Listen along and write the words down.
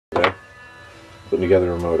Putting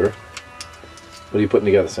together a motor. What are you putting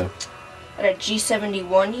together, Sam? Got a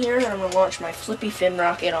G71 here that I'm going to launch my flippy fin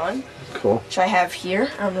rocket on. Cool. Which I have here.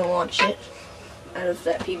 I'm going to launch it out of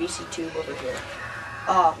that PVC tube over here.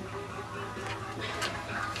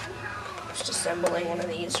 Just assembling one of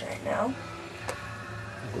these right now.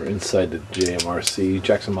 We're inside the JMRC,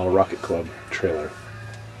 Jackson Model Rocket Club trailer.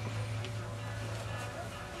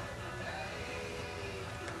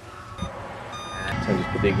 So I just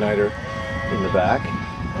put the igniter in the back.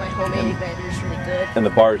 My homemade igniter is really good. And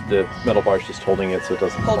the metal bar's just holding it so it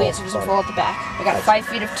doesn't fall. Holding it so it doesn't fall at the back. I got 5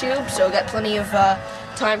 feet of tube, so I got plenty of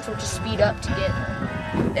time for it to speed up to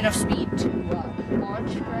get enough speed to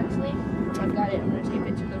launch correctly. I've got it. I'm going to tape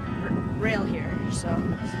it to the rail here, so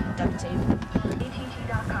duct tape.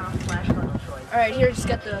 Alright, here I just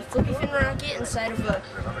got the flippy fin rocket inside of a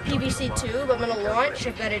PVC tube. I'm going to launch.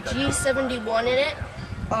 I've got a G71 in it.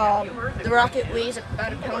 The rocket weighs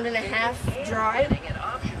about 1.5 pounds dry,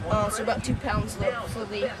 so about 2 pounds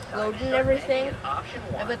fully loaded and everything.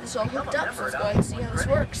 I've got this all hooked up, so let's go ahead and see how this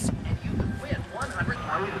works. It's a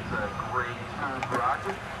great tube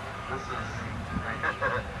rocket. This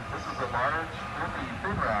is a large flippy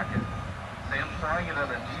fin rocket. Sam's flying it on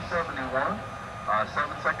a G71.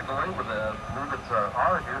 7-second delay with a blue that's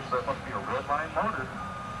R here, so that must be a red line motor.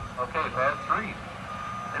 Okay, pad 3.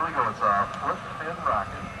 Here we go. It's a flip fin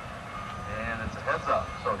rocket, and it's a heads up.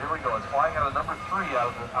 So here we go. It's flying out of number 3 out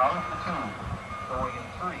of the tube. Going in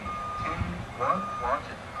 3, 2, 1. Launch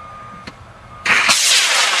it.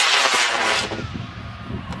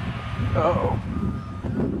 Uh-oh.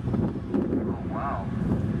 Oh, wow.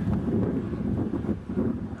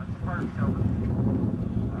 That's the part coming.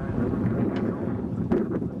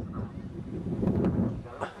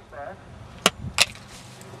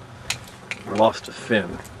 Lost a fin.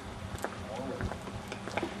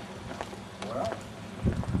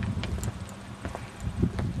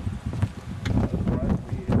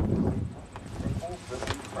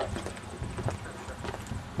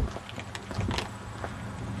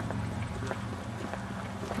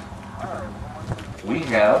 We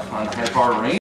have on the head bar range.